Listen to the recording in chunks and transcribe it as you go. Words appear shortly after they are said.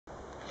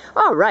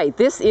All right,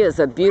 this is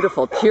a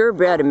beautiful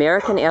purebred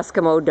American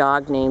Eskimo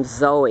dog named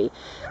Zoey,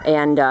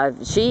 and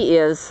she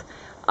is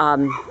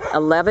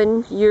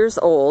 11 years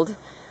old,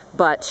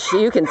 but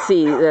you can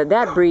see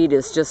that breed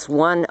is just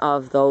one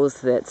of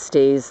those that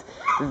stays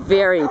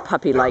very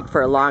puppy-like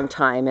for a long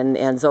time, and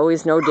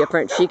Zoey's no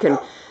different. She can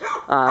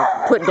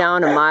put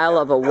down a mile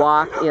of a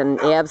walk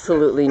in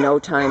absolutely no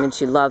time, and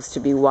she loves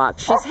to be walked.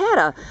 She's had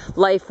a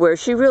life where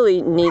she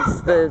really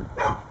needs, the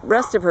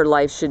rest of her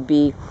life should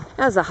be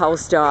as a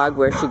house dog,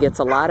 where she gets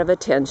a lot of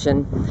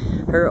attention.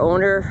 Her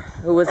owner,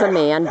 who was a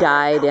man,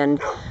 died,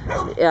 and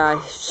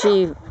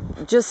she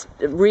just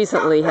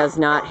recently has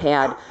not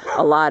had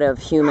a lot of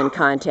human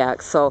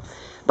contact. So,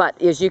 but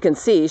as you can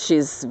see,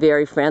 she's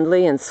very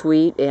friendly and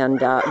sweet,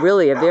 and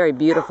really a very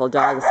beautiful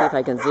dog. Let's see if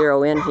I can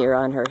zero in here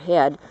on her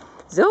head.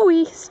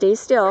 Zoey, stay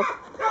still.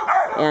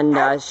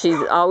 And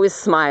she's always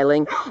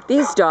smiling.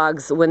 These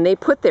dogs, when they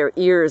put their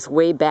ears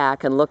way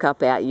back and look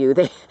up at you,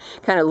 they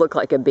kind of look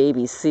like a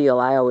baby seal,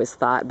 I always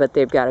thought. But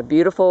they've got a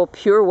beautiful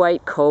pure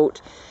white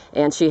coat,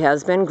 and she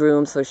has been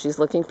groomed, so she's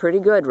looking pretty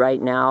good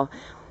right now.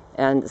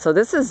 And so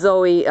this is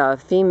Zoey, a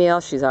female.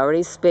 She's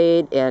already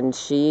spayed, and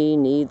she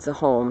needs a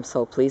home.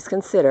 So please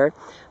consider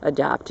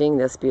adopting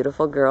this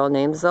beautiful girl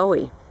named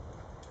Zoey.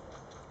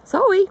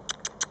 Zoey,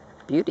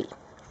 beauty.